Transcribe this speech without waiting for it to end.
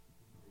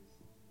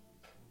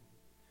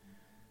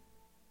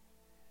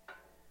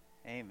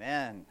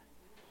Amen.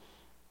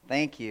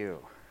 Thank you.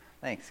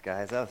 Thanks,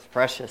 guys. That was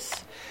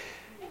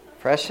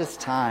precious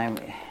time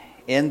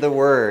in the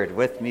Word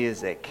with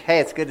music. Hey,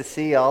 it's good to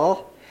see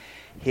y'all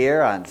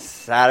here on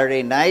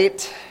Saturday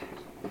night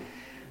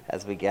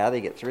as we gather.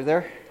 Get through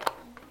there.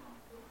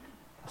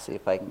 I'll see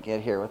if I can get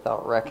here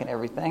without wrecking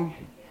everything.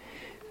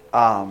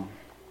 I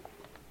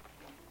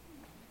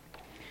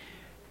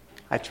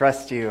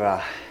trust you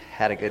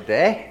had a good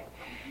day,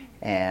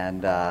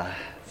 and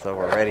so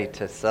we're ready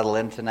to settle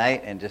in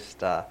tonight and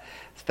just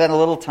spend a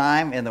little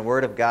time in the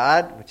Word of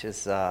God, which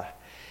is kind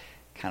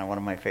of one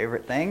of my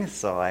favorite things,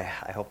 so I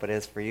hope it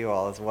is for you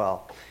all as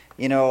well.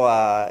 You know,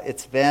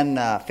 it's been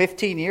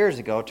 15 years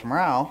ago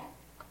tomorrow,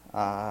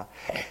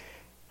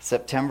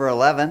 September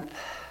 11th,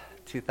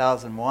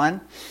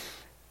 2001,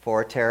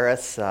 four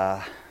terrorists,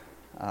 their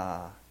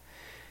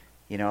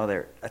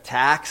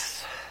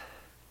attacks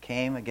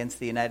came against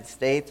the United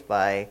States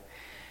by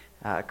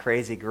a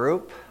crazy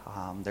group.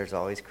 There's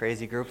always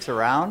crazy groups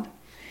around,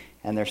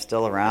 and they're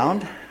still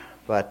around.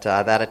 But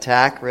that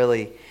attack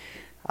really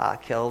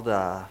killed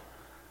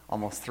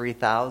almost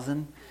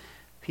 3,000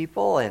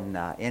 people and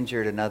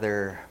injured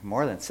another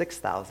more than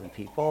 6,000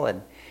 people.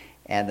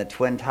 And the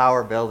Twin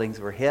Tower buildings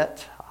were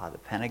hit. The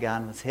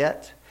Pentagon was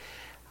hit.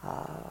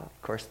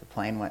 Of course, the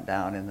plane went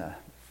down in the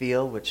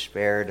field, which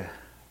spared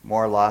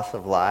more loss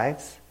of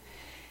lives.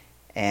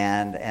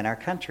 And our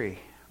country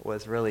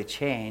was really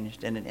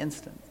changed in an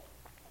instant.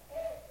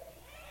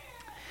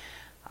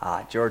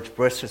 George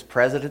Bush's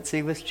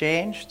presidency was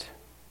changed.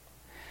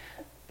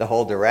 The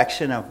whole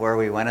direction of where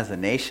we went as a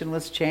nation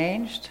was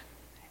changed.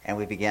 And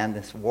we began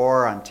this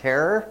war on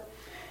terror.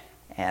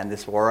 And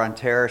this war on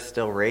terror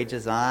still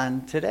rages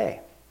on today.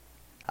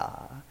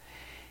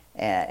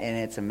 And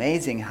it's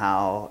amazing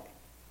how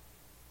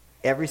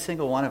every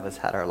single one of us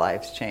had our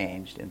lives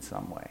changed in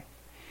some way.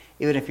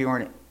 Even if you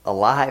weren't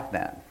alive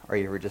then, or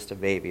you were just a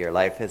baby, your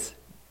life is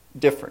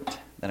different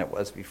than it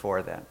was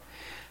before then.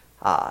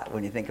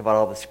 When you think about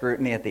all the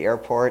scrutiny at the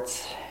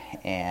airports,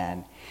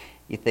 and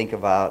you think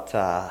about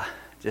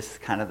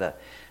just kind of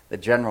the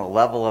general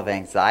level of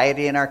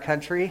anxiety in our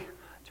country,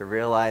 to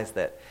realize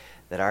that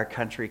our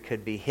country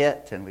could be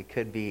hit and we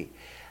could be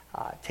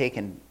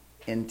taken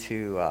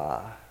into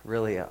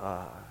really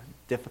a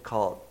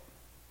difficult,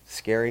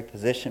 scary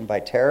position by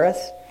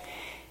terrorists,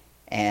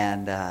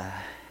 and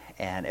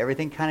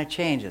everything kind of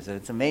changes. And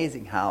it's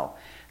amazing how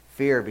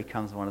fear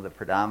becomes one of the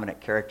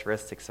predominant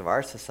characteristics of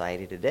our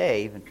society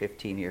today, even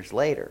 15 years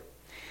later.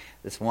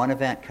 This one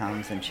event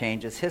comes and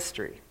changes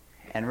history.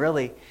 And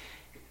really,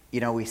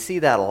 we see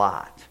that a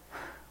lot.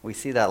 We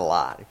see that a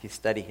lot. If you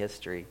study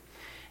history,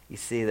 you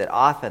see that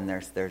often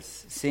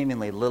there's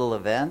seemingly little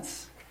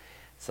events,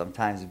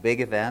 sometimes big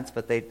events,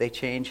 but they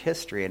change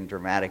history in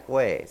dramatic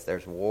ways.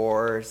 There's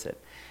wars and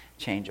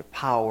change of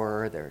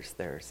power.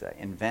 There's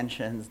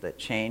inventions that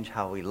change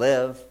how we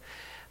live.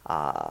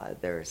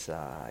 There's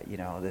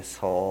this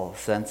whole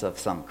sense of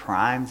some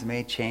crimes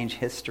may change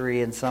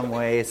history in some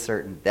ways,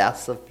 certain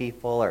deaths of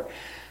people, or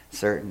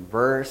certain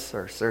births,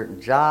 or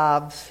certain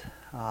jobs,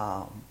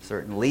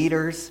 certain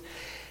leaders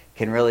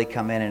can really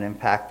come in and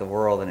impact the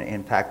world and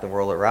impact the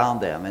world around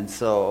them. And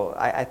so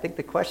I think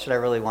the question I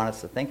really want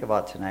us to think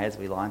about tonight as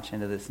we launch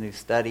into this new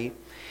study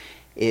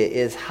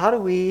is how do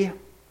we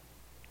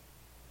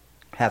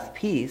have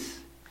peace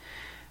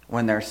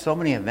when there are so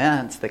many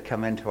events that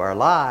come into our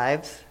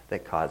lives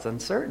that cause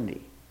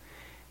uncertainty,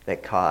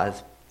 that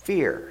cause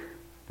fear,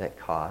 that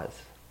cause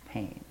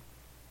pain.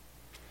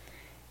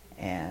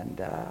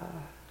 And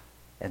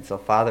so,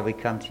 Father, we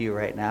come to you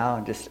right now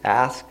and just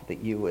ask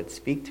that you would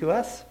speak to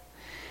us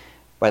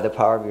by the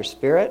power of your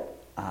Spirit.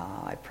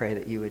 I pray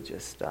that you would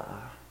just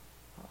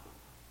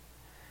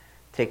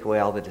take away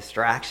all the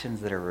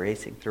distractions that are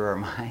racing through our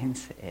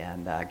minds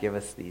and give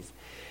us these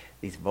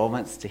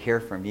moments to hear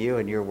from you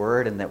and your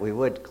word, and that we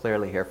would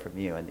clearly hear from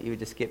you, and that you would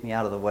just get me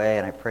out of the way.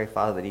 And I pray,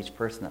 Father, that each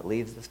person that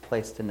leaves this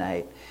place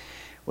tonight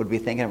would be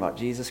thinking about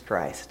Jesus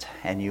Christ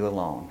and you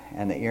alone,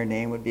 and that your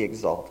name would be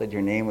exalted,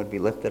 your name would be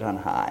lifted on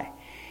high.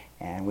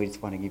 And we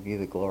just want to give you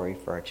the glory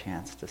for our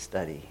chance to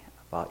study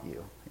about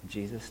you. In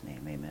Jesus'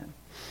 name, amen.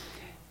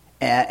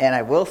 And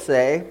I will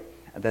say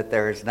that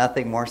there is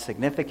nothing more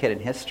significant in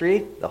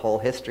history, the whole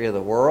history of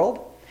the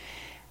world,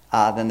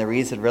 than the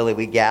reason really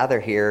we gather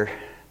here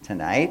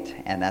tonight,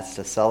 and that's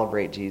to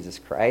celebrate Jesus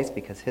Christ,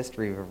 because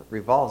history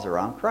revolves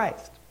around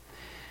Christ.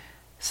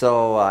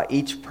 So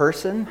each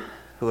person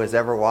who has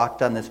ever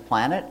walked on this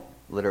planet,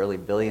 literally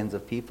billions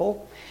of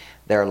people,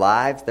 their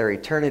lives, their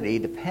eternity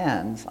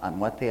depends on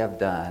what they have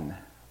done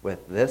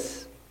with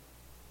this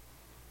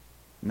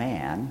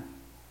man,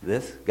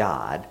 this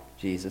God,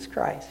 Jesus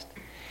Christ.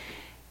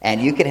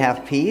 And you can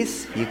have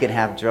peace, you can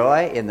have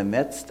joy in the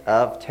midst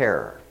of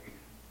terror.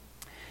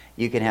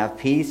 You can have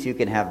peace, you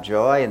can have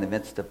joy in the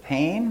midst of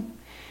pain,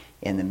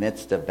 in the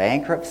midst of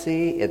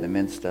bankruptcy, in the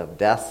midst of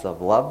deaths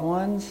of loved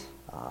ones,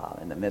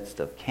 in the midst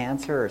of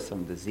cancer or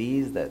some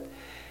disease that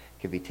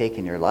could be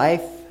taking your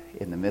life,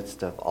 in the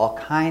midst of all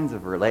kinds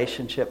of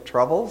relationship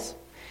troubles.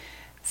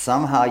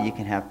 Somehow you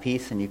can have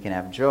peace and you can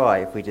have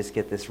joy if we just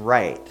get this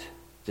right.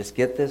 Just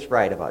get this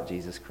right about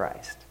Jesus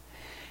Christ.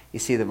 You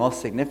see, the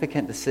most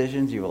significant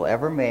decisions you will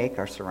ever make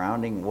are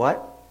surrounding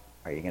what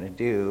are you going to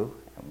do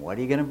and what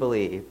are you going to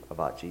believe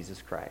about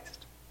Jesus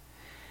Christ.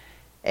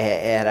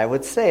 And I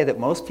would say that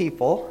most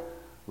people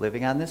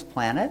living on this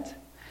planet,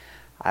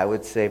 I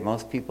would say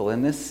most people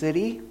in this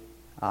city,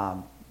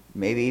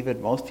 maybe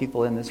even most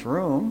people in this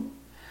room,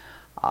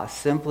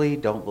 simply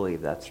don't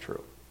believe that's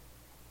true.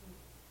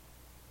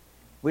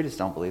 We just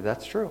don't believe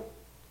that's true.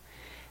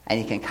 And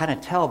you can kind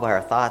of tell by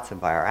our thoughts and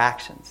by our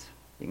actions.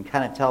 You can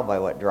kind of tell by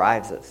what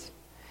drives us.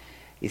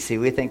 You see,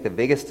 we think the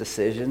biggest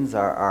decisions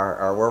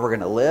are where we're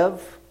going to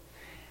live,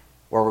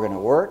 where we're going to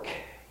work,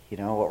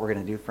 what we're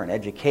going to do for an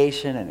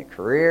education and a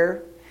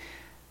career,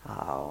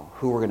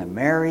 who we're going to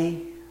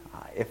marry,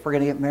 if we're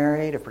going to get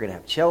married, if we're going to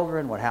have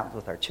children, what happens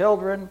with our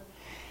children,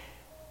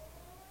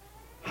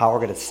 how we're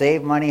going to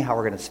save money, how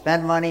we're going to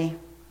spend money.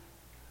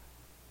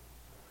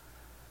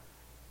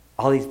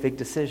 All these big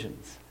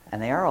decisions.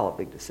 And they are all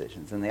big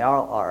decisions, and they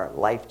all are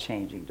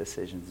life-changing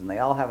decisions, and they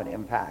all have an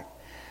impact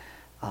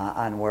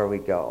on where we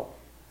go.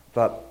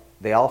 But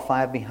they all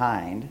fall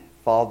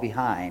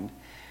behind,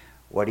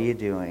 what are you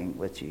doing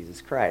with Jesus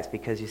Christ?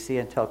 Because you see,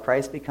 until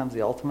Christ becomes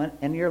the ultimate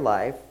in your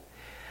life,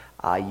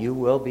 you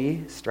will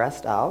be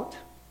stressed out,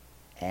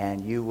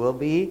 and you will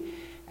be,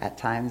 at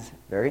times,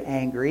 very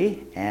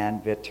angry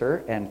and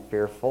bitter and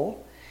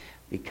fearful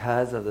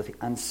because of the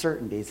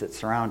uncertainties that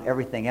surround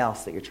everything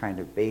else that you're trying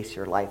to base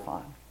your life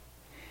on.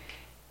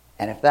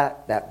 And if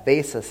that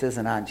basis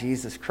isn't on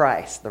Jesus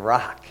Christ, the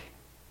rock,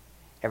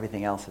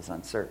 everything else is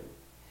uncertain.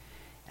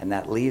 And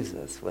that leaves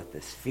us with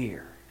this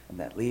fear, and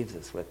that leaves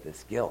us with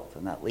this guilt,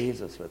 and that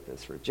leaves us with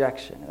this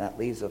rejection, and that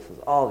leaves us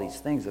with all these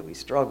things that we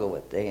struggle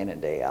with day in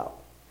and day out.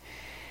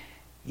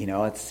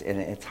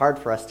 It's hard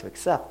for us to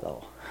accept,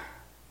 though,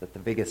 that the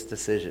biggest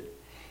decision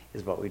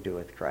is what we do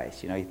with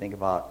Christ. You think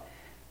about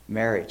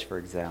marriage, for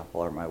example,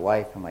 or my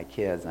wife and my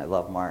kids, and I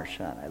love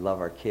Marcia, and I love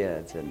our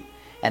kids, and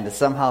to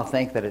somehow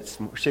think that it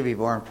should be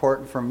more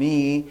important for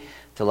me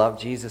to love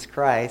Jesus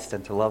Christ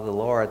and to love the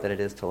Lord than it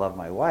is to love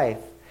my wife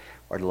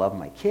or to love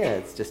my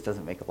kids just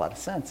doesn't make a lot of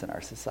sense in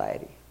our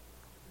society.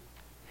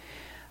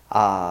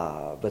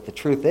 But the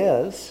truth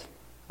is,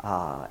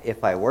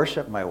 if I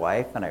worship my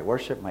wife and I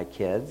worship my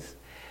kids,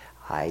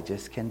 I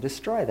just can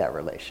destroy that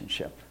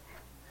relationship.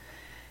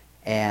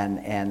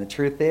 And the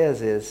truth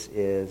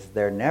is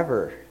they're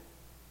never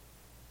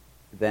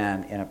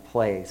then in a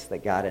place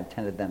that God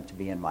intended them to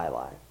be in my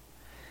life.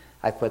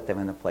 I put them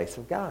in the place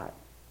of God,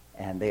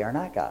 and they are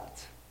not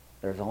gods.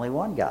 There's only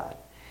one God.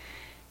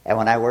 And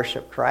when I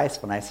worship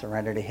Christ, when I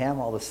surrender to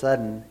Him, all of a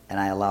sudden, and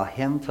I allow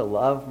Him to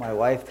love my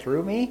wife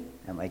through me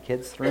and my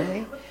kids through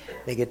me,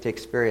 they get to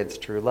experience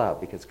true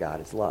love because God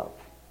is love.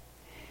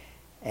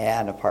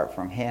 And apart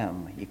from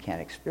Him, you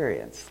can't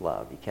experience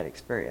love. You can't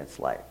experience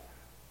life.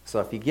 So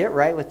if you get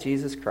right with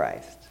Jesus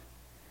Christ,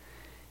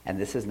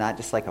 and this is not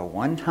just like a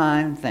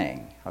one-time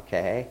thing,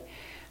 okay?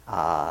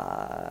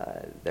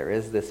 There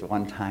is this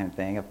one-time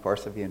thing, of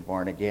course, of being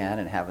born again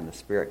and having the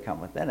Spirit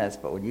come within us.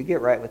 But when you get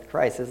right with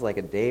Christ, it's like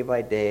a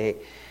day-by-day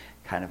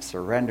kind of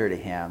surrender to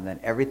Him. Then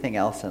everything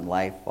else in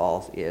life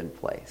falls in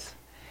place.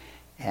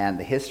 And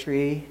the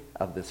history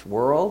of this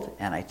world,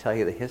 and I tell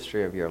you the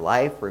history of your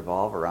life,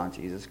 revolve around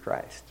Jesus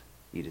Christ.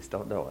 You just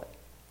don't know it.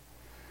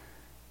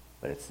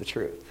 But it's the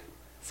truth.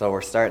 So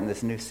we're starting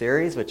this new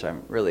series, which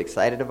I'm really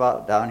excited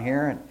about down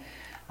here. And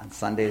on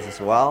Sundays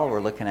as well,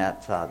 we're looking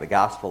at the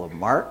Gospel of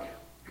Mark.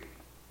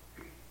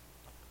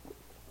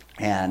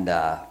 And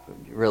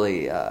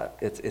really,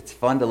 it's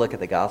fun to look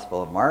at the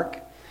Gospel of Mark.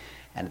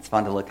 And it's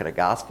fun to look at a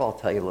gospel. I'll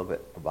tell you a little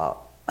bit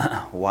about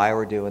why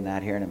we're doing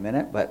that here in a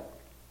minute. But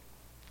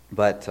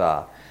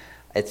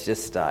it's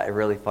just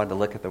really fun to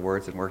look at the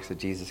words and works of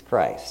Jesus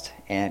Christ.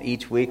 And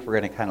each week we're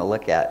going to kind of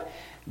look at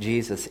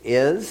Jesus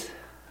is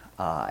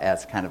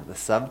as kind of the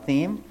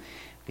sub-theme,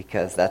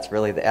 because that's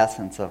really the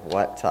essence of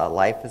what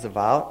life is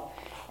about.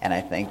 And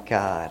I think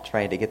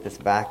trying to get this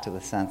back to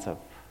the sense of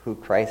who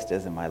Christ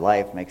is in my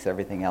life makes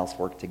everything else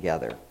work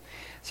together.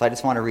 So I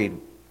just want to read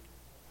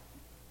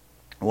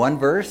one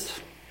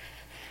verse,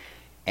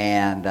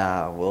 and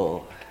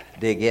we'll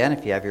dig in.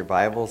 If you have your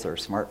Bibles or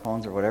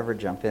smartphones or whatever,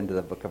 jump into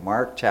the book of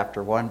Mark,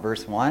 chapter 1,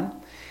 verse 1.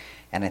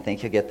 And I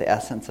think you'll get the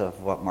essence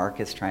of what Mark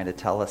is trying to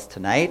tell us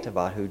tonight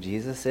about who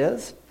Jesus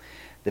is.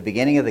 The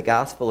beginning of the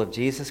gospel of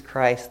Jesus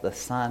Christ, the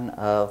Son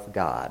of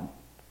God.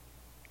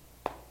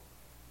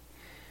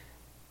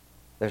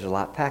 There's a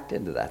lot packed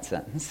into that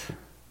sentence.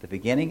 The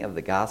beginning of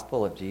the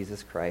gospel of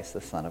Jesus Christ, the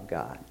Son of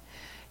God.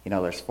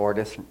 There's 4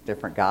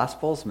 different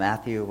gospels.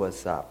 Matthew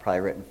was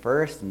probably written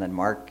first, and then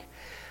Mark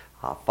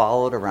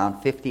followed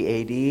around 50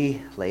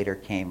 A.D. Later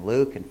came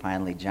Luke, and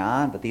finally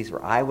John. But these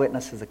were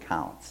eyewitnesses'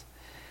 accounts.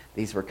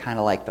 These were kind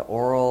of like the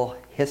oral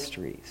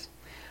histories.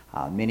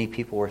 Many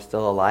people were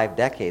still alive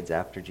decades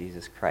after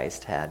Jesus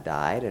Christ had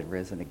died and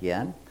risen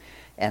again.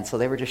 And so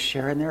they were just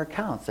sharing their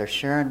accounts. They're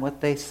sharing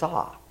what they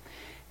saw.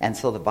 And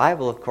so the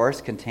Bible, of course,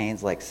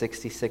 contains like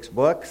 66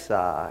 books,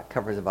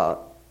 covers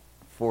about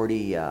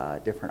 40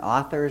 different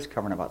authors,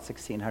 covering about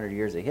 1,600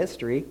 years of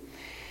history.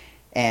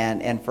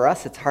 And for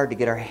us, it's hard to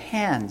get our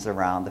hands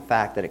around the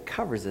fact that it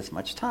covers this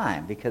much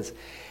time,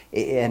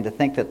 and to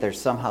think that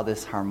there's somehow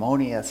this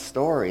harmonious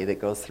story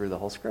that goes through the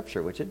whole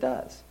Scripture, which it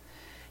does.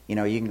 You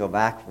know, you can go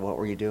back, what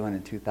were you doing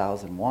in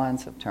 2001,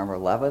 September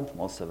 11th?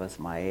 Most of us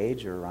my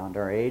age or around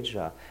our age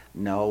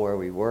know where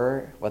we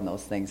were when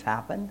those things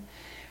happened.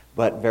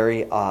 But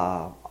very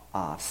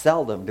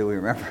seldom do we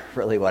remember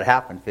really what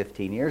happened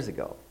 15 years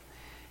ago.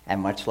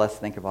 And much less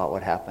think about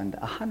what happened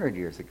 100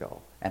 years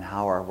ago and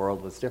how our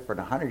world was different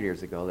 100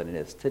 years ago than it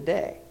is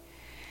today.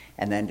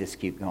 And then just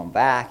keep going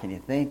back and you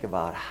think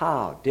about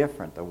how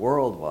different the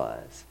world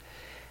was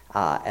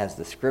as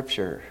the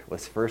Scripture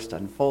was first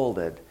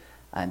unfolded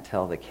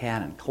until the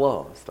canon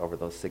closed over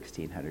those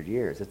 1,600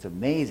 years. It's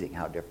amazing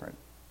how different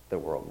the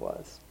world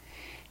was.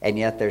 And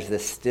yet there's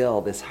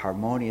this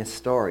harmonious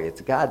story. It's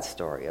God's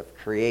story of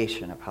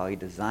creation, of how He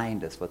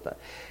designed us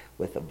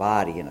with a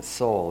body and a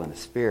soul and a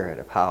spirit,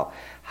 of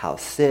how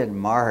sin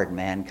marred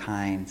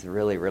mankind's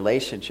really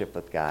relationship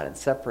with God and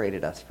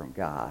separated us from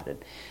God,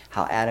 and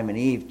how Adam and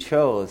Eve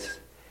chose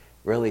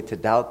really to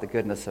doubt the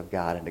goodness of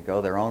God and to go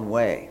their own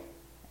way.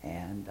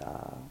 And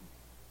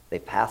they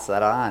pass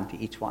that on to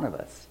each one of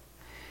us.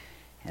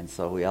 And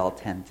so we all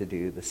tend to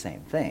do the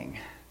same thing,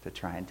 to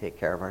try and take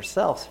care of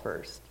ourselves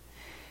first,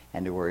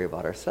 and to worry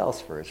about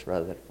ourselves first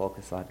rather than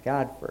focus on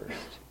God first.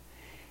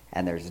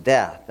 And there's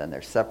death, and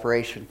there's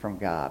separation from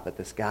God, but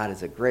this God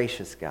is a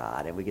gracious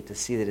God, and we get to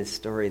see that His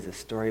story is a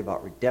story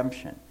about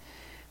redemption.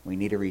 We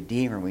need a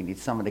Redeemer. We need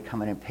someone to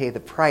come in and pay the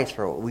price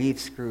for what we've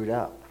screwed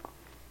up.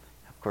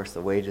 Of course,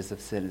 the wages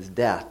of sin is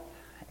death,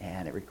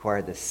 and it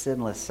required this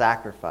sinless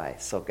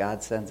sacrifice. So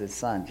God sends His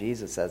Son,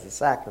 Jesus, as a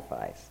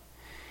sacrifice.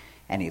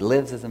 And He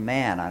lives as a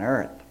man on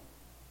earth.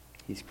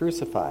 He's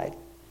crucified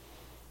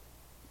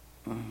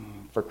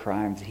for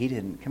crimes He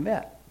didn't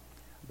commit,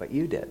 but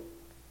you did.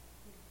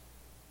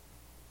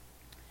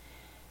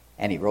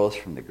 And He rose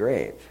from the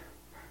grave.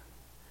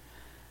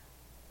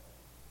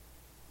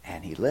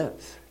 And He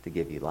lives to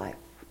give you life,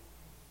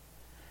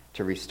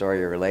 to restore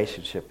your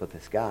relationship with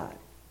this God.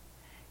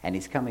 And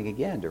He's coming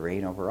again to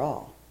reign over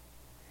all.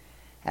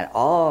 And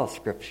all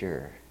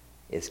Scripture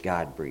is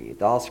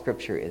God-breathed. All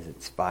Scripture is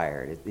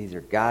inspired. These are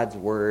God's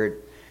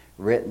Word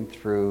written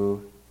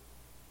through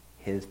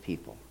His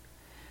people.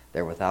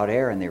 They're without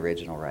error in the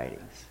original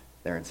writings.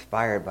 They're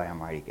inspired by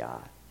Almighty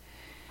God.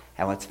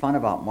 And what's fun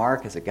about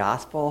Mark as a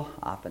gospel,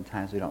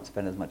 oftentimes we don't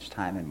spend as much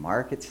time in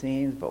Mark, it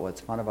seems, but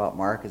what's fun about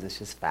Mark is it's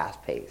just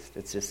fast-paced.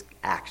 It's just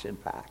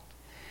action-packed.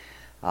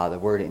 The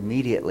word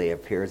immediately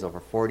appears over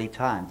 40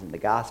 times in the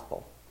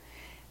gospel.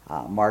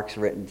 Mark's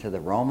written to the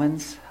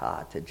Romans,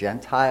 to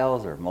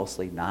Gentiles, or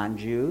mostly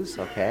non-Jews,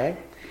 okay?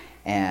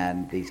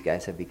 And these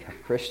guys have become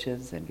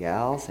Christians and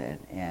gals,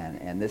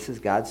 and this is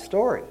God's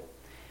story.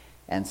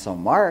 And so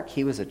Mark,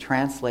 he was a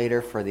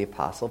translator for the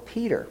Apostle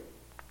Peter.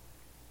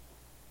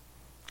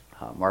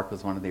 Mark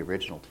was one of the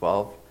original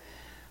 12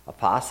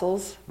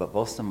 apostles, but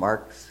most of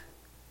Mark's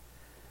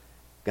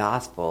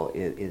gospel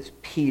is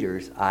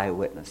Peter's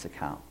eyewitness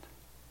account.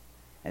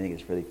 I think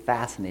it's really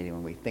fascinating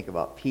when we think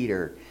about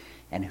Peter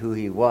and who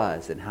he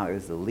was and how he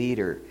was the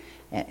leader,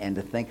 and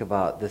to think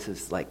about this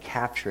is like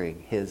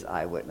capturing his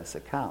eyewitness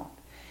account.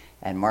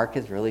 And Mark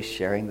is really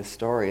sharing the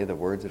story of the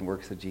words and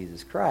works of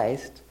Jesus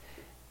Christ,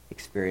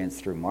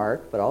 experienced through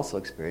Mark, but also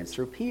experienced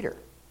through Peter.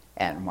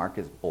 And Mark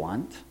is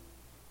blunt.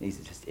 He's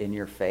just in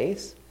your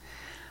face.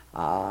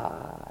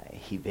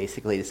 He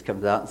basically just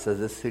comes out and says,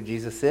 this is who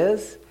Jesus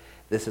is.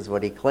 This is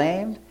what He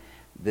claimed.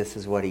 This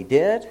is what He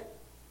did.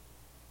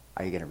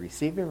 Are you going to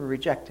receive Him or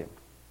reject Him?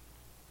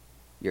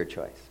 Your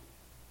choice.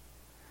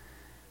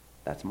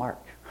 That's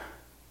Mark.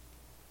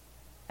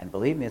 And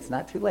believe me, it's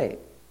not too late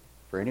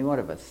for any one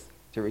of us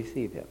to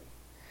receive Him,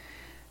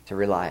 to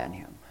rely on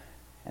Him.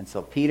 And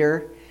so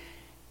Peter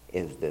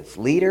is this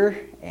leader,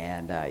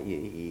 and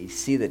you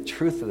see the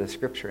truth of the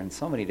Scripture in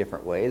so many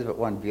different ways, but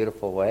one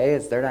beautiful way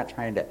is they're not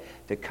trying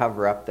to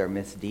cover up their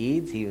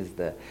misdeeds. He was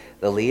the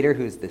leader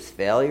who's this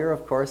failure,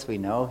 of course. We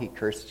know he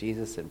cursed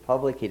Jesus in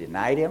public. He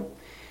denied Him.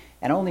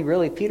 And only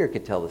really Peter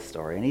could tell the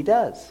story, and he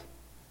does.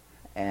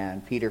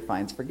 And Peter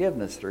finds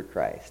forgiveness through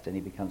Christ, and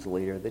he becomes the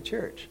leader of the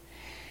church.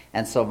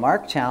 And so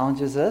Mark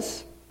challenges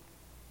us,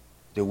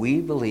 do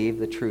we believe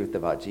the truth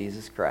about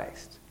Jesus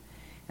Christ?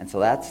 And so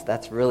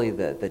that's really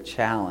the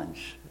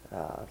challenge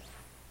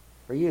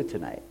for you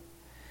tonight.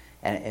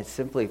 And it's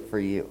simply for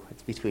you.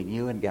 It's between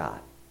you and God.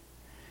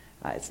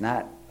 It's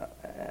not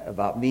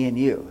about me and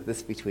you. This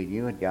is between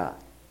you and God.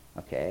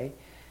 Okay?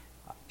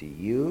 Do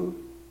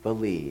you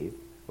believe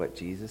what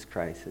Jesus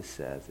Christ has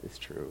says is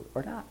true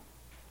or not?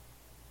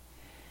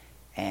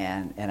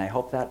 And I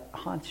hope that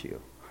haunts you.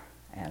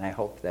 And I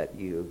hope that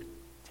you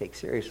take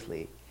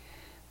seriously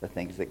the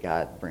things that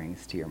God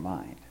brings to your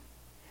mind.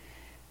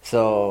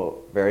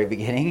 So, very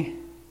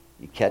beginning,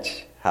 you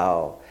catch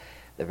how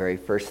the very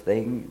first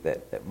thing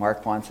that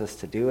Mark wants us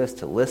to do is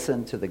to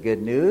listen to the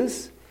good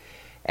news.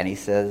 And he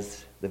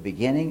says, the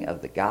beginning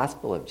of the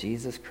gospel of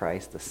Jesus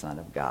Christ, the Son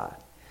of God.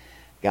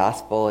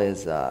 Gospel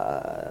is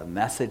a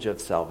message of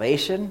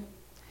salvation.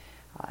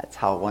 It's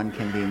how one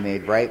can be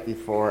made right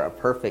before a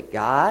perfect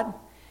God.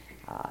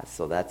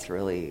 So that's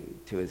really,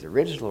 to his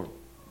original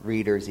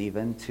readers,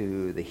 even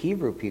to the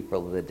Hebrew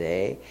people of the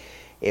day,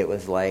 it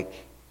was like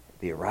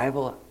the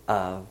arrival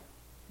of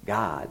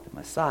God, the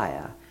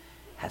Messiah,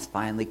 has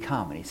finally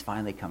come, and he's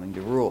finally coming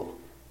to rule.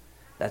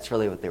 That's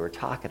really what they were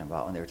talking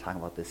about when they were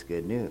talking about this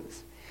good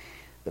news.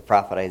 The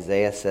prophet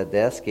Isaiah said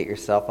this, "Get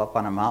yourself up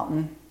on a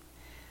mountain,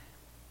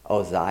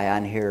 O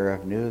Zion, hearer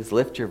of news,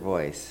 lift your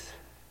voice.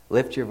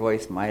 Lift your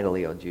voice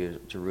mightily, O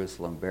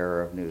Jerusalem,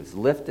 bearer of news.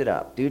 Lift it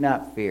up, do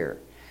not fear.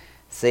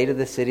 Say to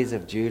the cities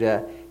of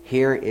Judah,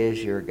 here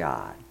is your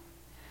God."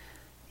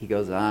 He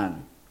goes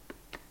on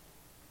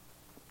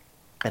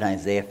in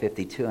Isaiah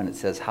 52, and it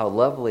says, "How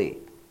lovely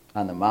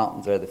on the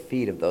mountains are the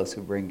feet of those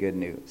who bring good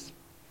news,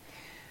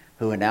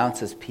 who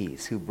announces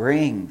peace, who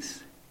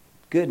brings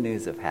good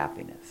news of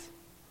happiness,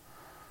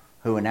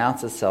 who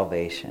announces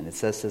salvation." It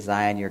says to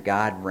Zion, your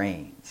God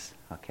reigns.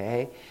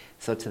 Okay?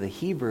 So to the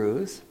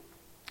Hebrews,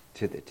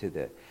 to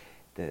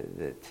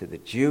the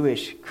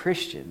Jewish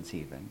Christians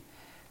even,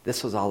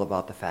 this was all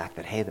about the fact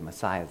that, hey, the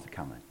Messiah is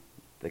coming.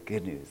 The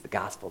good news, the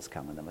gospel's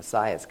coming, the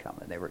Messiah is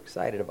coming. They were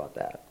excited about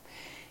that.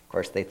 Of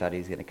course, they thought he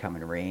was going to come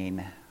and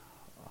reign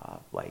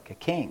like a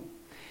king.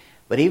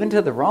 But even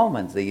to the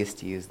Romans, they used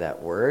to use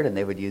that word, and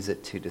they would use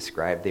it to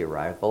describe the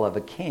arrival of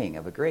a king,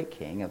 of a great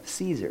king, of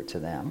Caesar to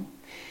them.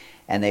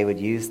 And they would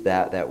use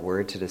that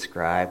word to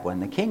describe when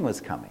the king was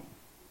coming.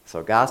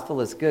 So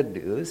gospel is good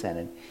news,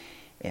 and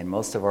in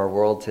most of our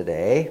world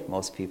today,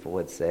 most people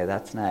would say,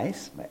 that's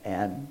nice,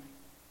 and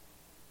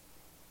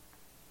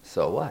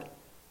so what?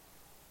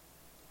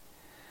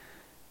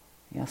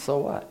 Yeah, so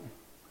what?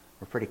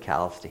 We're pretty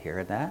callous to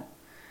hearing that.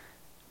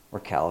 We're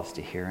callous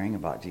to hearing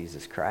about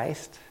Jesus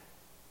Christ.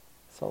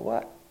 So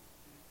what?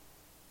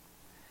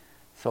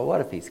 So what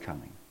if he's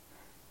coming?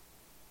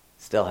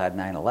 Still had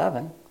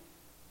 9/11.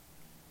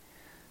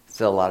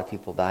 Still a lot of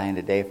people dying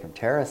today from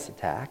terrorist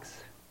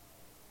attacks.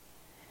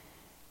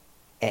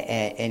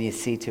 And you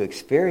see, to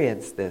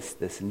experience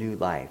this new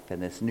life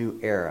and this new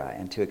era,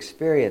 and to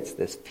experience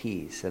this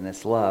peace and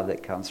this love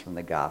that comes from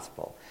the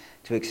gospel,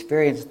 to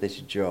experience this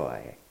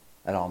joy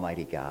at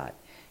Almighty God,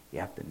 you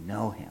have to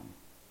know him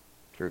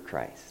through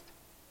Christ.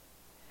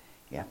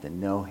 You have to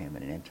know him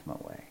in an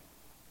intimate way.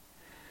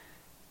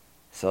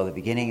 So the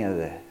beginning of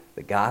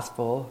the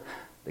gospel,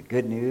 the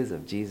good news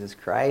of Jesus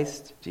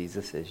Christ,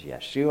 Jesus is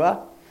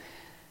Yeshua.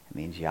 It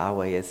means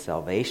Yahweh is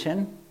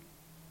salvation.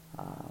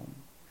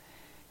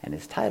 And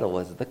his title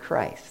was the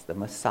Christ, the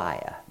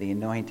Messiah, the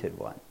Anointed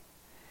One.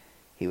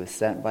 He was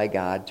sent by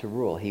God to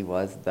rule. He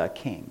was the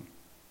King.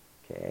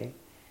 Okay?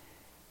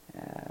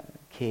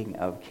 King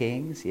of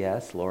kings,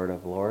 yes. Lord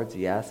of lords,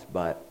 yes.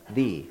 But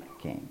the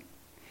King.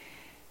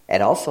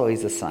 And also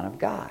he's the Son of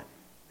God.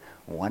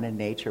 One in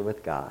nature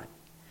with God.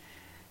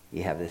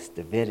 You have this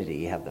divinity.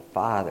 You have the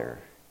Father,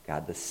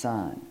 God the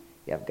Son.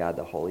 You have God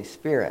the Holy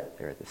Spirit.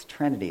 They're this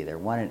Trinity. They're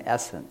one in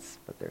essence,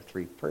 but they're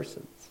three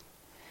persons.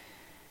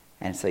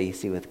 And so you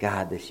see with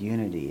God this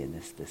unity and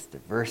this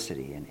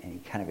diversity, and he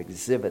kind of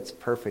exhibits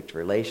perfect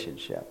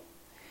relationship.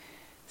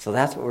 So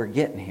that's what we're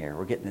getting here.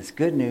 We're getting this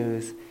good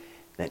news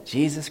that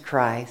Jesus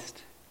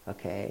Christ,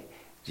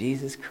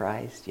 Jesus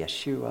Christ,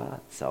 Yeshua,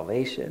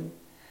 salvation,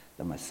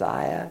 the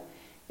Messiah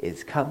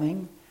is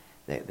coming,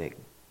 that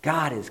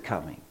God is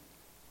coming.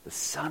 The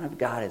Son of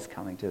God is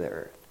coming to the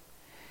earth.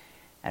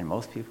 And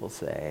most people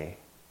say,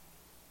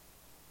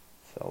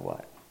 so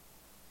what?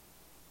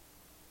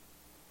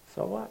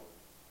 So what?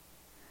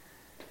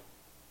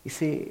 You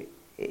see,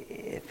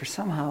 for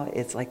somehow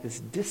it's like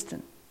this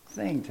distant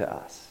thing to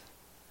us.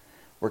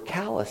 We're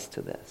callous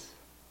to this.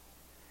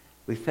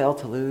 We fail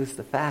to lose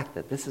the fact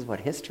that this is what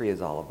history is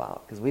all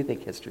about, because we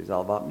think history is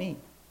all about me.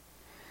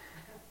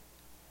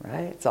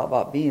 Right? It's all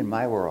about me and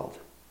my world.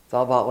 It's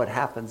all about what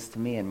happens to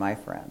me and my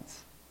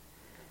friends.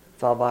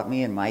 It's all about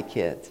me and my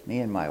kids, me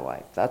and my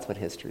wife. That's what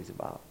history is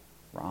about.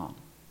 Wrong.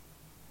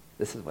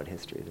 This is what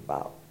history is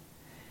about.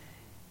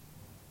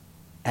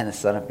 And the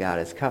Son of God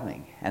is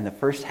coming. And the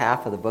first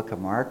half of the book of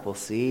Mark, we'll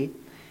see,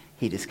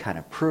 he just kind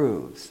of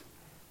proves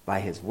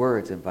by his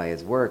words and by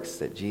his works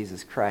that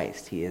Jesus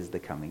Christ, he is the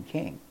coming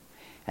King.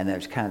 And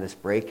there's kind of this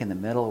break in the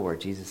middle where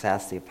Jesus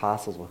asks the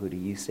apostles, well, who do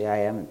you say I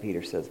am? And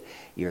Peter says,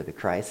 you're the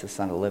Christ, the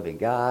Son of the living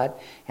God.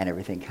 And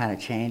everything kind of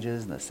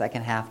changes. And the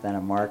second half then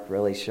of Mark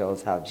really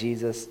shows how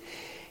Jesus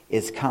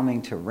is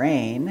coming to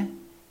reign.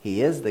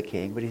 He is the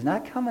king, but he's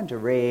not coming to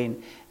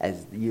reign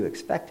as you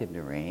expect him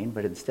to reign,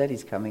 but instead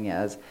he's coming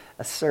as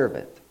a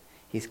servant.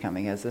 He's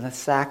coming as a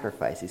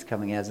sacrifice. He's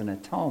coming as an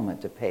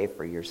atonement to pay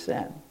for your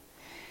sin.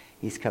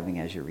 He's coming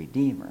as your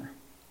Redeemer.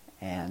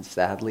 And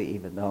sadly,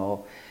 even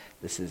though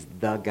this is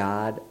the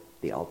God,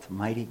 the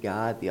almighty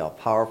God, the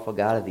all-powerful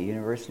God of the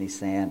universe, and he's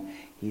saying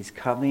he's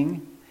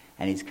coming,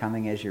 and he's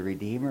coming as your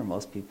Redeemer,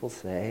 most people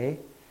say,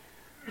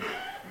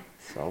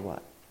 so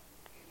what?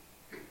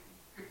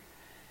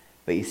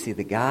 But you see,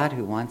 the God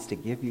who wants to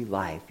give you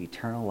life,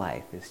 eternal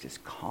life, is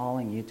just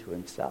calling you to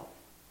himself.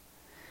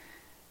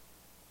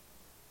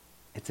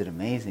 It's an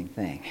amazing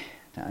thing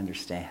to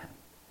understand.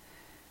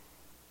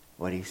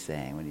 what he's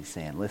saying when he's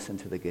saying, listen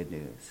to the good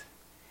news.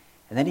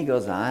 And then he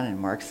goes on and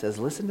Mark says,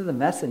 listen to the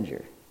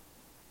messenger.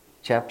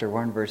 Chapter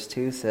 1, verse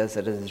 2 says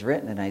that it is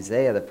written in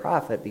Isaiah the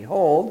prophet,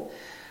 behold,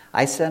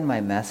 I send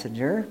my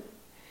messenger,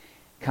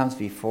 comes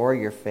before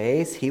your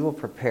face. He will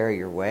prepare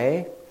your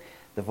way.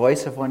 The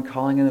voice of one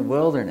calling in the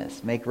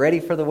wilderness, make ready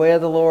for the way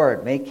of the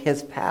Lord, make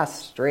his path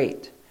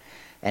straight.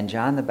 And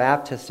John the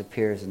Baptist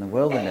appears in the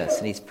wilderness,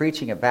 and he's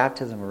preaching a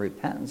baptism of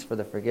repentance for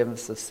the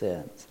forgiveness of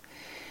sins.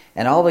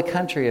 And all the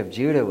country of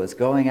Judah was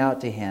going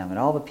out to him, and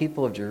all the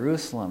people of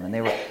Jerusalem, and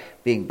they were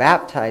being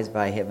baptized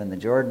by him in the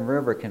Jordan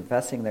River,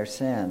 confessing their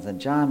sins.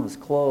 And John was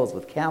clothed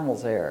with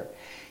camel's hair.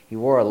 He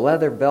wore a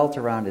leather belt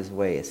around his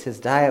waist. His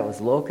diet was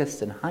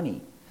locusts and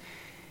honey.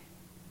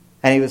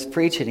 And he was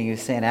preaching, and he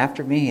was saying,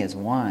 after me is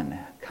one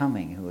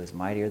coming who is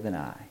mightier than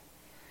I,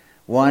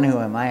 one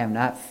whom I am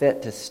not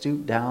fit to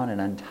stoop down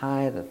and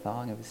untie the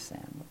thong of his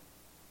sandal.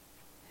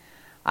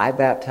 I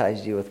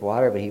baptized you with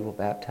water, but he will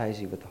baptize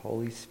you with the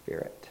Holy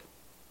Spirit.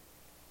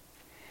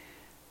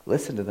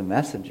 Listen to the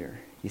messenger.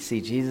 You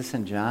see, Jesus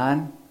and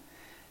John,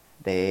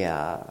 they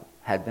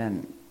had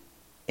been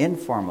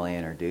informally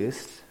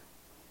introduced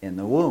in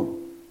the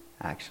womb,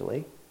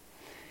 actually.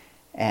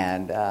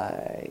 And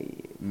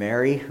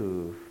Mary,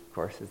 who, of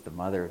course, is the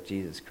mother of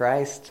Jesus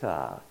Christ,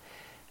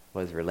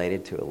 was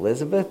related to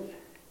Elizabeth,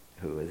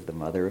 who is the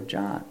mother of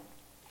John.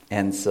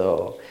 And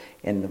so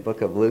in the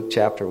book of Luke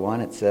chapter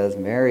 1, it says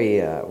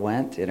Mary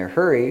went in a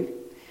hurry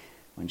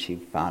when she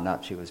found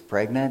out she was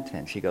pregnant,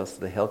 and she goes to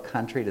the hill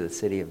country to the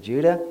city of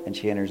Judah, and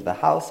she enters the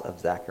house of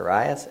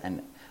Zacharias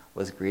and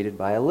was greeted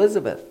by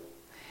Elizabeth.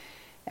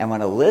 And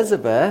when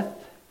Elizabeth,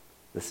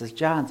 this is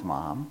John's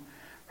mom,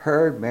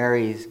 heard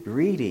Mary's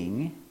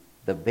greeting,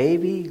 the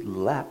baby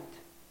leapt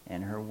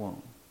in her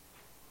womb.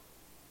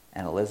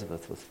 And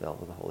Elizabeth was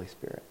filled with the Holy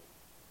Spirit.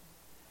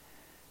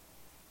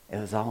 It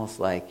was almost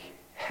like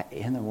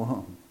in the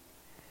womb,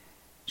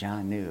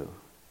 John knew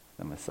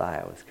the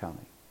Messiah was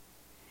coming.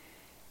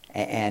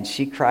 And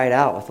she cried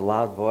out with a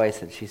loud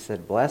voice, and she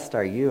said, blessed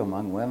are you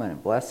among women,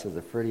 and blessed is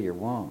the fruit of your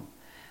womb.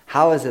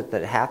 How is it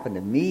that it happened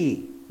to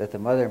me, that the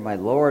mother of my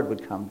Lord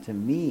would come to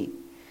me?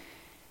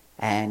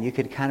 And you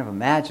could kind of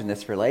imagine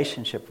this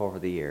relationship over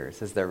the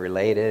years as they're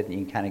related, and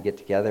you can kind of get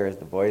together as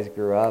the boys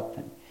grew up,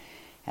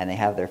 and they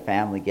have their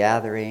family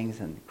gatherings.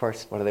 And of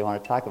course, what do they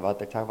want to talk about?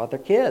 They talk about their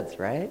kids,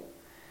 right?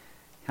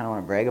 Kind of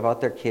want to brag about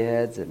their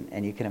kids,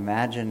 and you can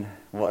imagine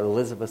what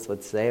Elizabeth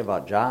would say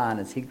about John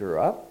as he grew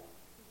up.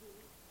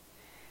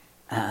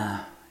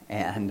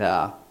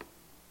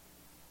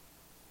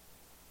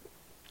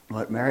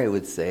 What Mary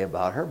would say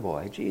about her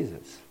boy,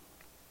 Jesus.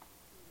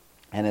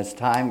 And as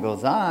time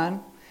goes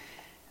on,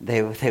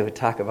 they would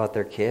talk about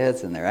their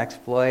kids and their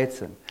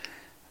exploits. And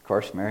of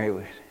course,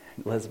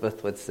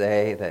 Elizabeth would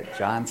say that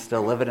John's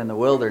still living in the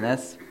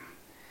wilderness.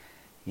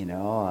 You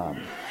know,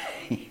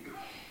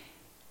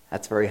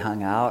 that's where he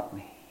hung out.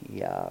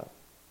 He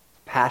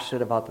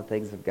passionate about the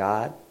things of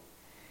God.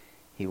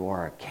 He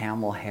wore a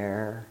camel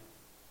hair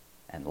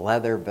and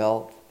leather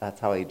belt. That's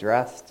how he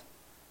dressed.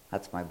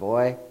 That's my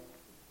boy.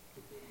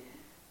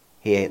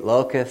 He ate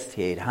locusts.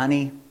 He ate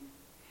honey.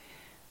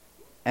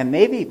 And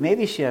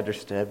maybe she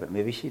understood, but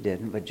maybe she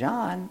didn't. But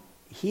John,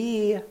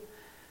 he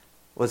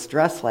was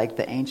dressed like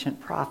the ancient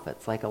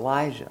prophets, like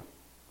Elijah.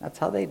 That's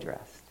how they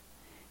dressed.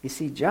 You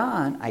see,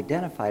 John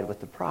identified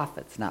with the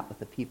prophets, not with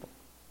the people.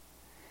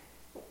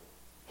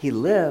 He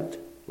lived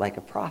like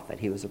a prophet.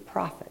 He was a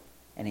prophet,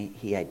 and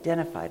he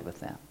identified with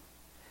them.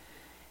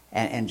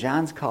 And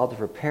John's called to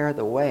prepare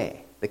the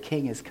way. The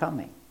king is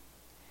coming.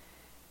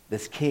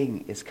 This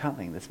king is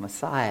coming. This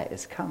Messiah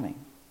is coming.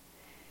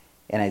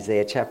 In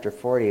Isaiah chapter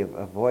 40,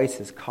 a voice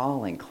is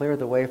calling, clear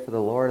the way for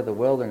the Lord of the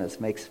wilderness,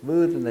 make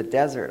smooth in the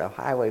desert a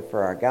highway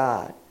for our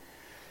God.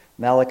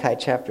 Malachi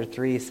chapter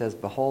 3 says,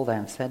 behold, I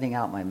am sending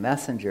out my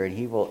messenger, and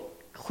he will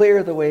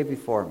clear the way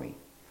before me.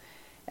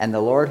 And the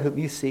Lord whom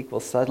you seek will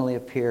suddenly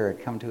appear and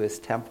come to his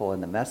temple,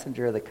 and the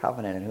messenger of the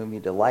covenant in whom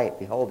you delight,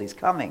 behold, he's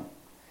coming.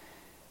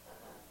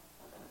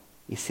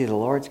 You see, the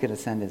Lord's going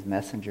to send his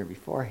messenger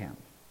before him.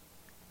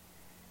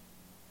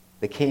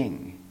 The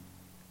king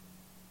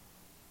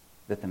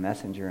that the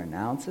messenger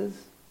announces,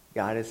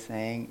 God is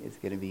saying, is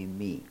going to be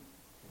me.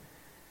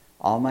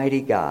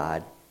 Almighty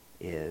God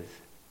is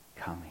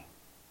coming.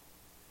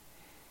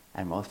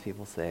 And most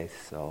people say,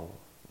 so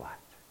what?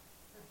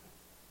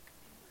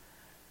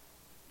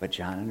 But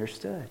John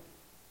understood.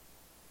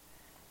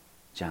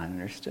 John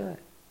understood.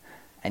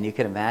 And you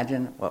can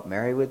imagine what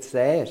Mary would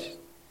say as she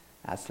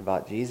asked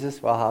about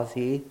Jesus. Well, how's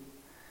he?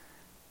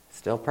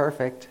 Still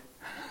perfect.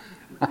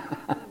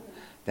 Done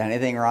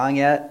anything wrong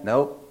yet?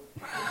 Nope.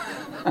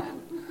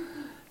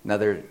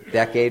 Another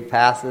decade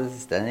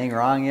passes. Done anything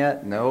wrong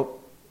yet?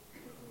 Nope.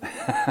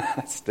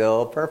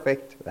 Still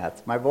perfect.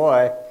 That's my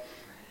boy.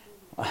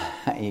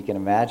 You can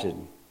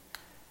imagine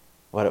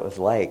what it was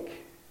like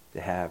to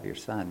have your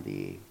son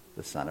be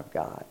the Son of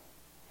God.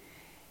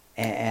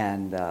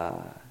 And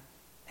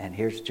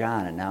here's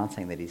John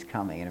announcing that he's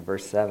coming. And in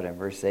verse 7 and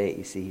verse 8,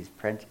 you see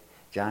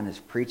John is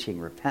preaching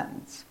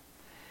repentance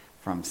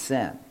from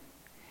sin.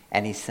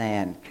 And he's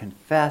saying,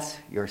 confess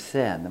your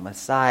sin. The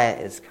Messiah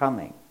is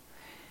coming.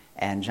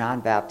 And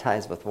John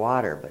baptized with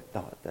water,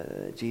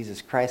 but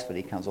Jesus Christ, when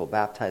he comes, will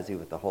baptize you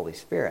with the Holy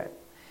Spirit.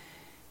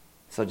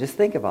 So just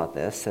think about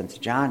this. Since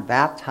John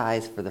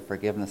baptized for the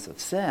forgiveness of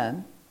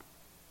sin,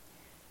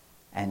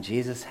 and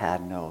Jesus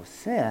had no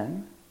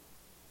sin,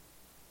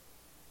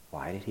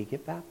 why did he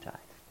get baptized?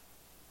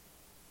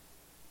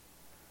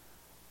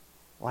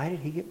 Why did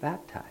he get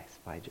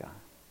baptized by John?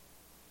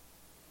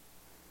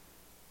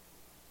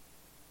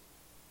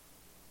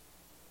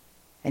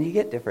 And you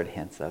get different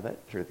hints of it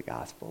through the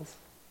Gospels.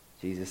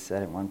 Jesus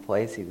said in one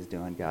place he was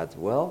doing God's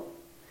will.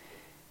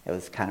 It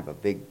was kind of a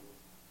big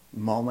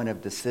moment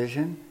of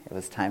decision. It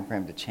was time for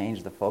him to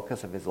change the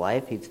focus of his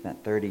life. He'd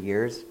spent 30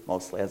 years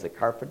mostly as a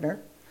carpenter.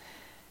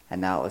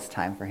 And now it was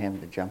time for him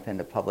to jump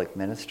into public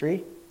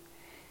ministry.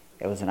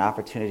 It was an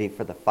opportunity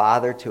for the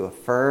Father to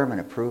affirm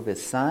and approve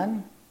his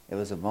Son. It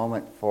was a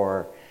moment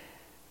for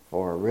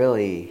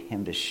really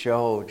him to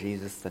show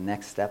Jesus the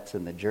next steps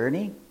in the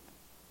journey.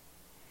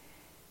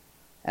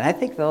 And I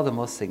think, though, the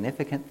most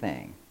significant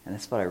thing, and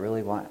this is what I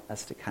really want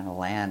us to kind of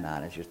land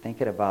on, as you're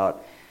thinking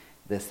about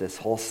this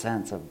whole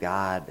sense of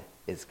God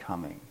is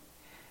coming,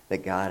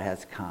 that God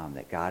has come,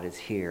 that God is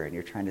here, and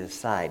you're trying to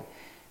decide,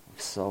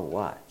 so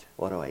what?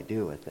 What do I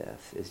do with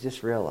this? Is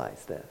just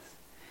realize this.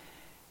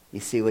 You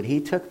see, when he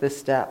took this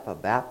step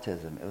of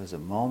baptism, it was a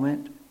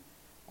moment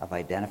of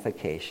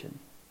identification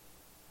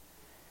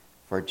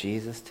for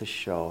Jesus to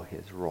show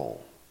his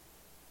role.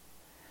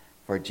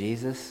 For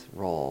Jesus'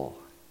 role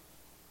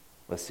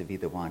was to be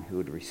the one who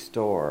would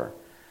restore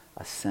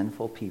a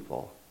sinful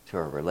people to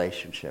a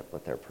relationship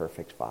with their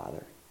perfect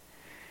Father.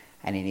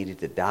 And he needed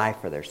to die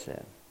for their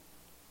sin.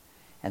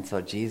 And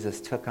so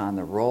Jesus took on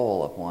the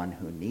role of one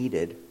who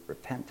needed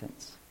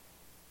repentance,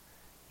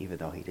 even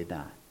though he did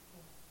not.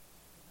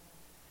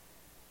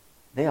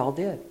 They all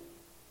did.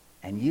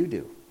 And you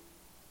do.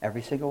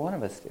 Every single one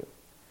of us do.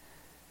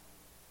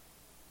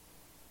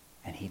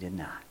 And he did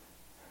not.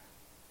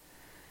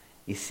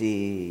 You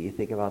see, you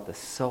think about the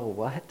so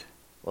what?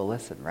 Well,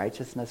 listen,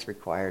 righteousness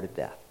required a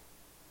death.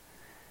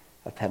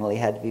 A penalty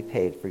had to be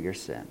paid for your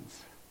sins.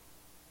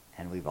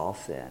 And we've all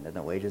sinned. And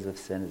the wages of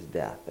sin is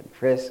death. And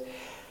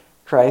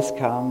Christ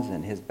comes,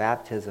 and his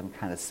baptism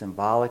kind of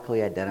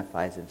symbolically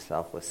identifies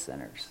himself with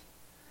sinners.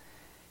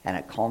 And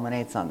it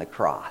culminates on the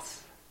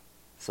cross.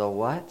 So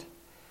what?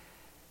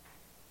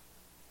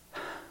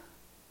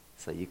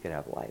 So you could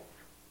have life.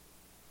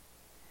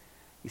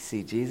 You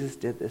see, Jesus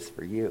did this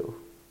for you.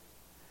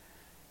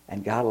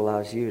 And God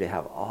allows you to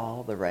have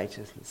all the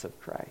righteousness of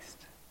Christ.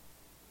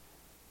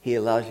 He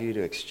allows you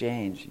to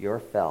exchange your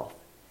filth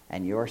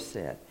and your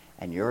sin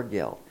and your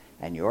guilt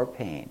and your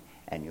pain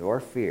and your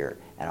fear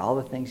and all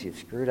the things you've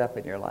screwed up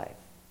in your life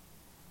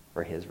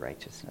for his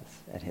righteousness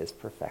and his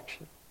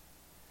perfection.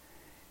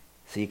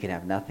 So you can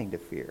have nothing to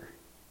fear.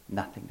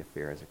 Nothing to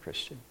fear as a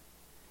Christian.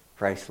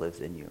 Christ lives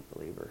in you,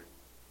 believer.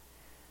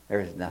 There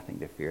is nothing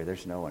to fear.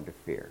 There's no one to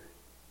fear.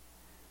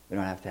 We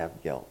don't have to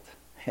have guilt.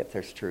 If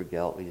there's true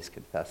guilt, we just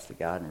confess to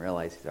God and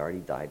realize he's already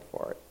died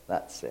for it.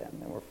 That's sin,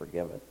 and we're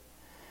forgiven.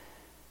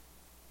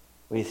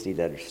 We just need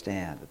to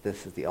understand that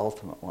this is the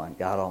ultimate one,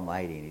 God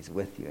Almighty, and he's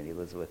with you, and he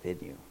lives within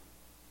you.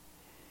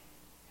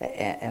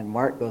 And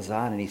Mark goes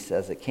on, and he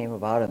says, it came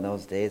about in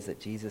those days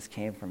that Jesus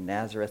came from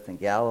Nazareth in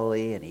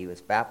Galilee, and he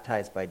was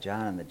baptized by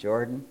John in the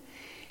Jordan.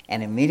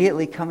 And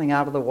immediately coming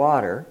out of the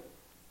water,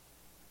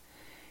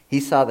 he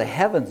saw the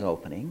heavens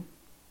opening,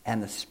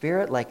 and the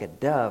Spirit like a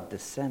dove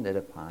descended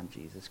upon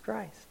Jesus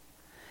Christ.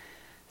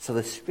 So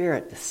the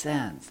Spirit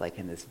descends like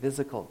in this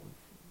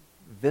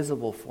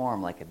visible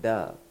form like a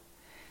dove,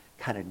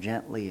 kind of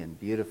gently and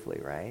beautifully,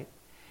 right?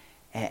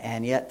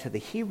 And yet to the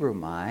Hebrew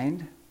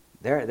mind,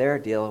 they're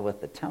dealing with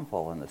the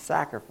temple and the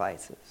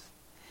sacrifices.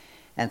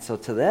 And so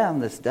to them,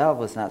 this dove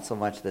was not so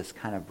much this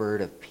kind of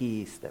bird of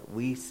peace that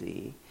we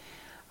see,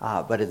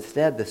 but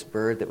instead this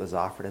bird that was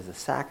offered as a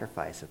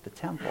sacrifice at the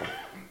temple,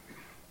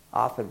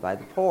 often by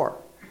the poor.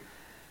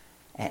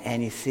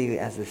 And you see,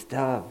 as this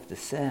dove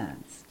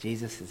descends,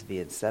 Jesus is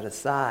being set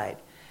aside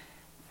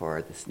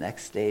for this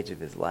next stage of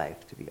his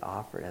life to be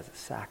offered as a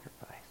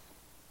sacrifice.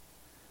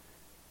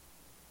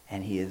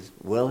 And he is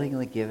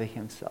willingly giving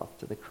himself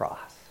to the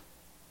cross,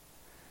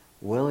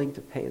 willing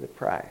to pay the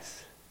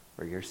price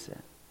for your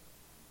sin,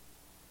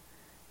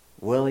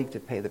 willing to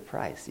pay the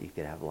price so you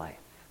could have life.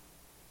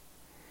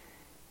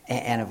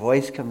 And a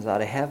voice comes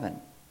out of heaven,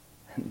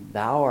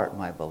 thou art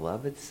my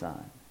beloved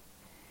Son,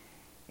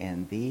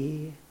 in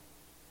thee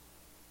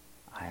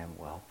I am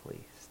well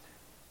pleased.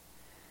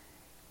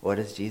 What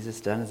has Jesus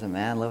done as a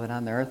man living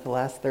on the earth the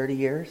last 30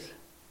 years?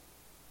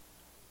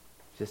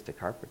 Just a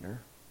carpenter.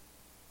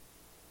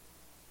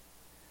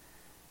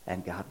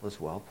 And God was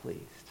well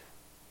pleased.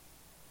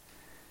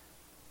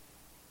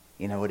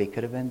 You know what he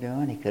could have been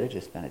doing? He could have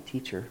just been a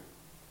teacher.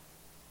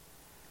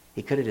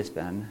 He could have just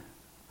been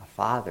a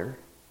father.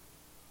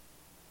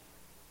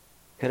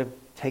 Could have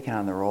taken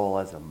on the role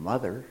as a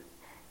mother.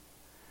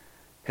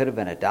 Could have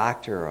been a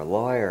doctor or a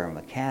lawyer or a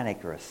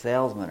mechanic or a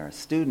salesman or a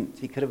student.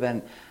 He could have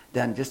been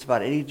done just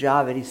about any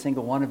job any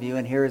single one of you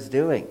in here is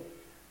doing.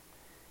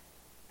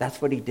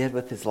 That's what he did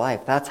with his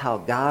life. That's how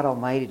God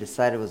Almighty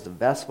decided was the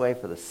best way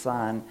for the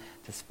Son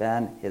to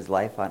spend his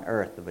life on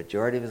earth. The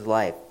majority of his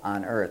life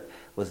on earth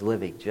was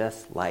living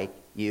just like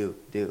you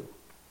do.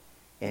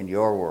 In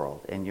your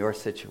world, in your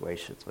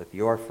situations, with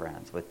your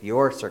friends, with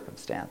your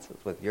circumstances,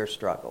 with your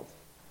struggles.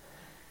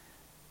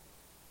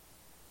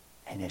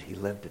 And yet he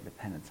lived in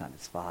dependence on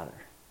his Father.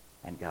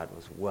 And God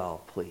was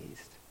well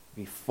pleased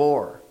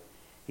before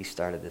he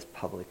started this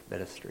public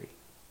ministry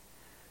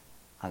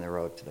on the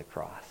road to the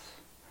cross.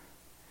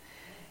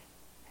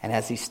 And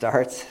as he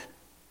starts,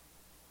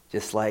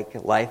 just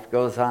like life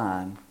goes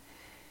on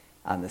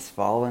this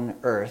fallen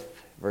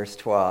earth, verse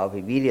 12,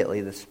 immediately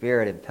the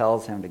Spirit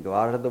impels him to go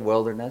out of the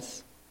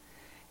wilderness.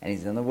 And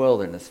he's in the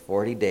wilderness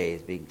 40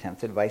 days being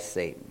tempted by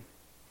Satan.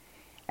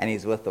 And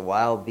he's with the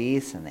wild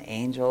beasts and the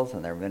angels,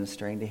 and they're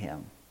ministering to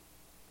him.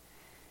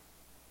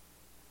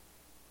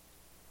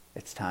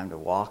 It's time to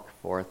walk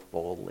forth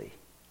boldly.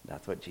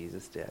 That's what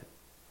Jesus did.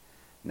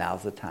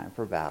 Now's the time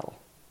for battle.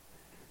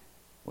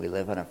 We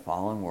live in a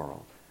fallen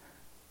world.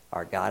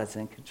 Our God is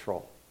in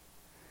control.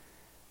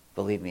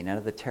 Believe me, none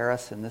of the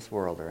terrorists in this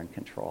world are in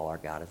control. Our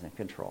God is in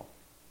control.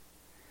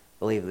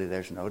 Believe me,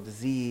 there's no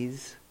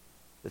disease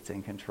that's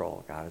in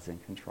control. God is in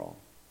control.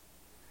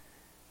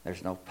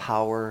 There's no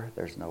power.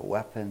 There's no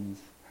weapons.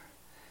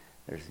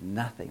 There's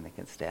nothing that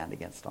can stand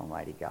against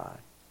Almighty God.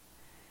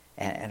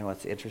 And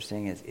what's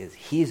interesting is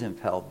he's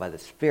impelled by the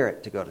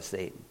Spirit to go to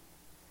Satan.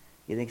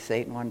 You think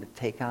Satan wanted to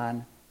take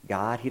on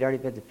God? He'd already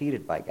been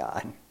defeated by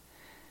God.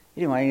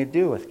 He didn't want anything to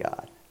do with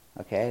God.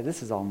 Okay?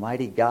 This is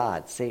Almighty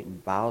God.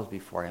 Satan bows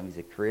before him. He's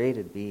a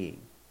created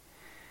being.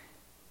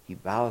 He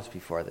bows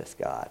before this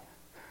God.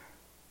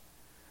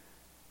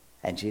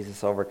 And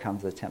Jesus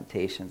overcomes the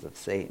temptations of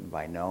Satan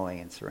by knowing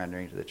and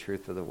surrendering to the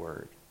truth of the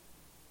Word.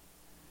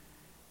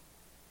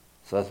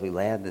 So as we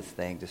land this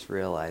thing, just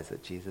realize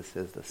that Jesus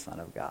is the Son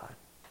of God.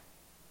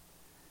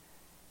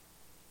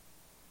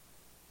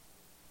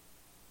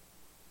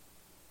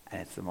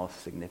 And it's the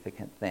most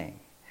significant thing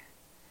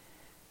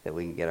that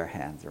we can get our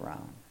hands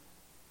around.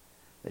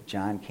 That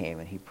John came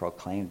and he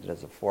proclaimed it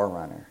as a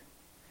forerunner.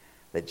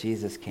 That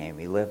Jesus came,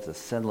 he lived a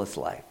sinless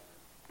life,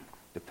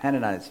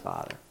 dependent on his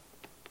Father.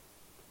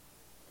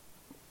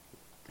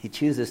 He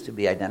chooses to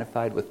be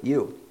identified with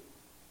you,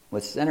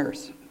 with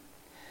sinners,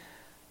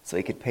 so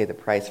he could pay the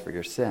price for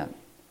your sin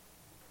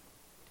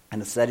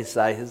and to set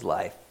aside his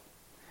life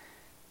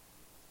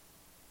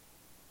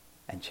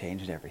and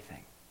changed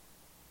everything.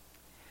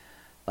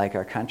 Like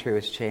our country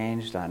was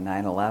changed on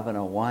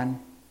 9/11/01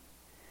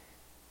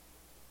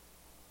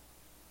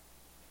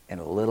 in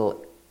a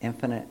little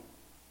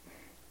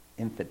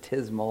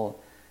infinitesimal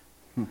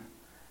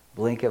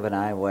blink of an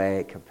eye way,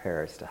 it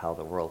compares to how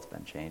the world's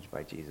been changed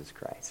by Jesus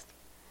Christ.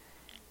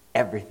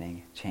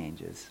 Everything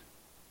changes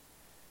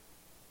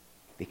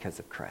because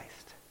of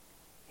Christ.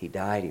 He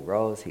died, he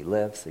rose, he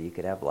lived so you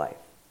could have life.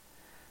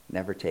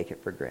 Never take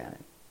it for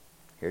granted.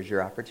 Here's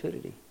your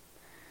opportunity.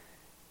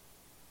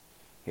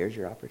 Here's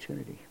your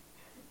opportunity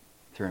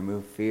to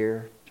remove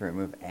fear, to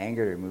remove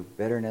anger, to remove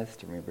bitterness,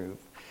 to remove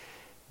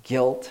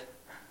guilt,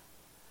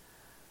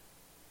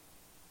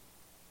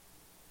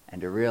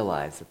 and to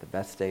realize that the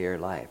best day of your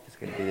life is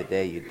going to be the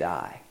day you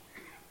die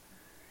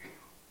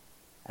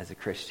as a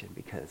Christian,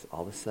 because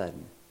all of a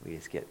sudden we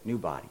just get new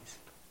bodies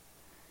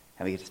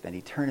and we get to spend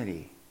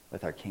eternity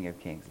with our King of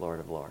Kings, Lord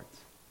of Lords.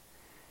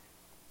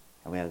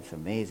 And we have this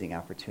amazing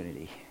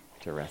opportunity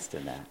to rest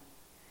in that.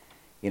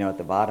 You know, at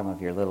the bottom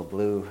of your little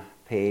blue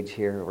page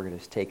here, we're going to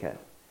just take a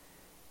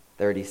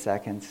 30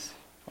 seconds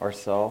or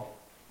so.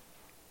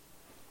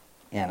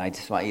 And I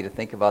just want you to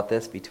think about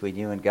this between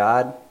you and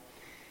God.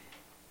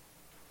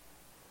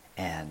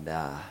 And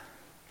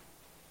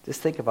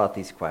just think about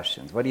these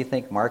questions. What do you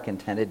think Mark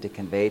intended to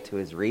convey to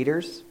his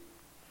readers?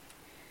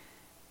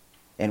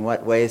 In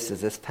what ways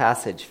does this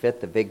passage fit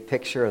the big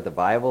picture of the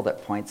Bible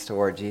that points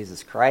toward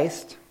Jesus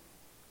Christ?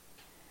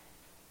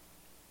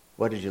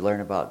 What did you learn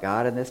about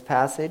God in this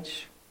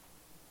passage?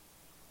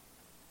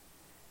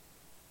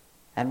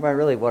 And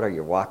really, what are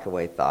your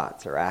walk-away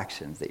thoughts or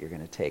actions that you're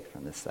going to take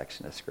from this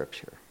section of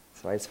Scripture?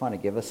 So I just want to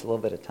give us a little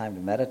bit of time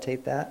to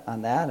meditate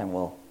on that, and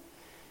we'll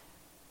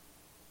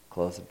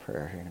close in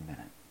prayer here in a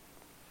minute.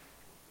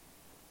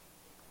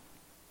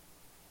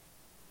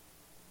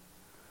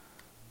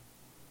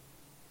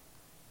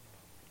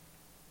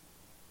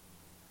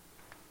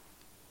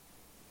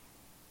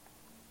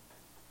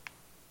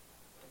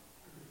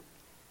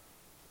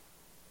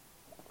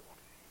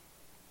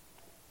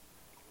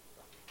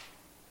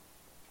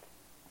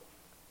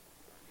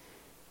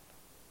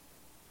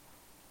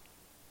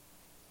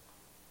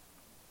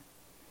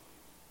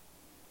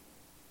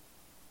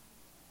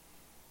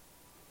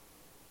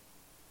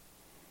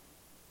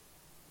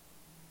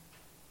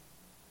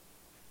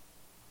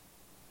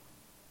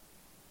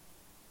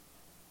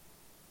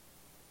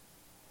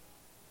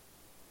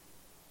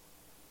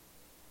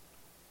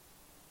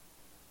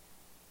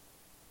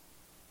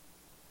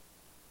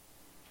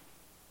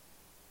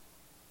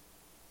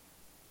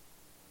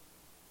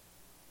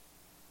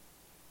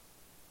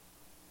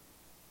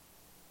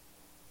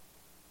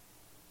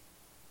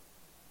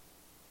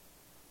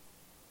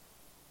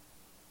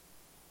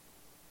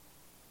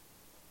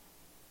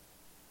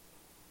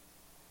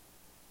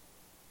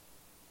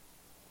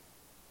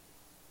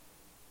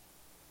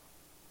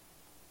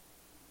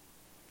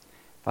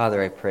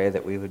 Father, I pray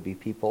that we would be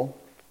people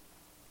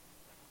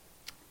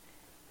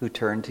who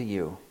turn to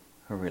you,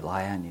 who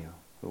rely on you,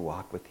 who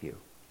walk with you.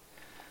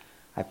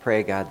 I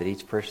pray, God, that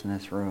each person in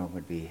this room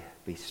would be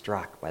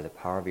struck by the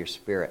power of your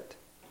Spirit,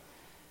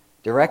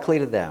 directly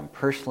to them,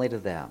 personally to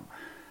them,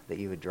 that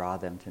you would draw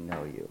them to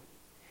know you.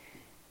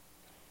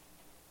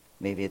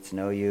 Maybe it's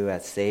know you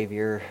as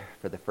Savior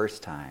for the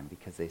first time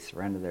because they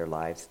surrender their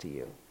lives to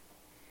you.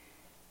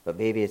 But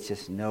maybe it's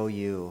just know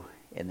you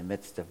in the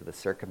midst of the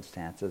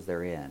circumstances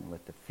they're in,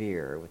 with the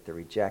fear, with the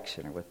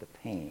rejection, or with the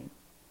pain.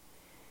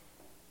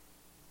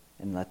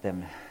 And let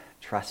them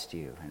trust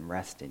you and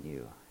rest in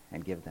you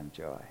and give them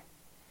joy.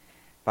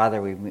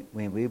 Father,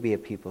 we be a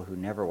people who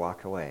never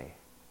walk away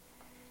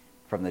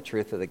from the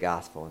truth of the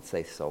gospel and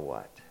say, so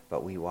what?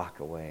 But we walk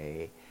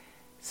away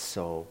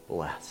so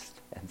blessed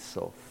and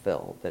so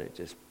filled that it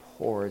just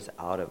pours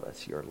out of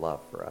us your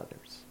love for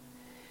others.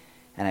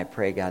 And I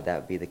pray, God, that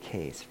would be the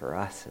case for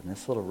us in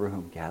this little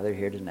room gathered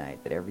here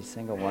tonight, that every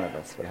single one of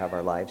us would have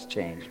our lives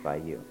changed by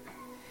you,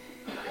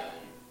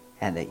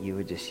 and that you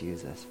would just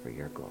use us for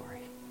your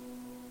glory.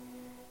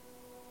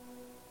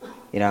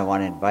 You know, I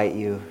want to invite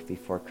you,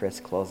 before Chris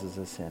closes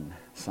us in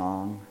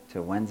song,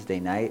 to Wednesday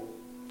night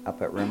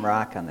up at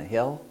Rimrock on the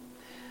Hill.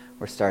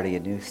 We're starting a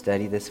new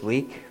study this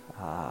week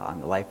on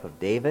the life of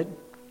David.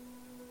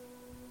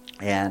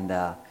 And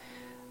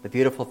the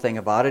beautiful thing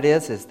about it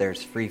is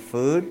there's free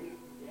food.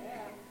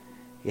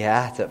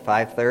 Yeah, it's at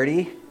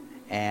 5:30.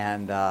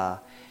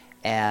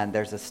 And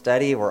there's a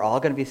study. We're all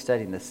going to be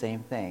studying the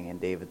same thing in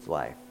David's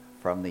life,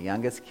 from the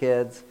youngest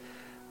kids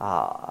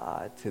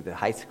to the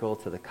high school,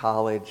 to the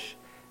college,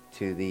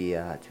 to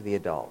the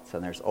adults.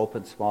 And there's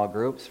open small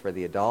groups for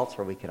the adults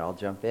where we can all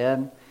jump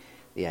in.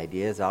 The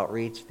idea is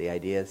outreach. The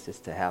idea is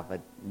just to have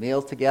a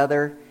meal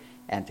together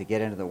and to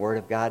get into the Word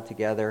of God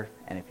together.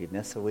 And if you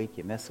miss a week,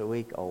 you miss a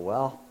week. Oh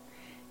well.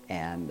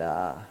 And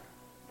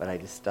but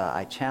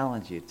I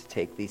challenge you to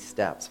take these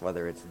steps,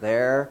 whether it's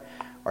there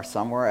or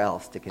somewhere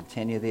else, to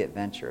continue the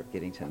adventure of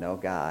getting to know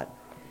God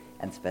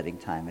and spending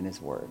time in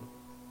His Word.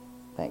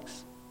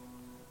 Thanks.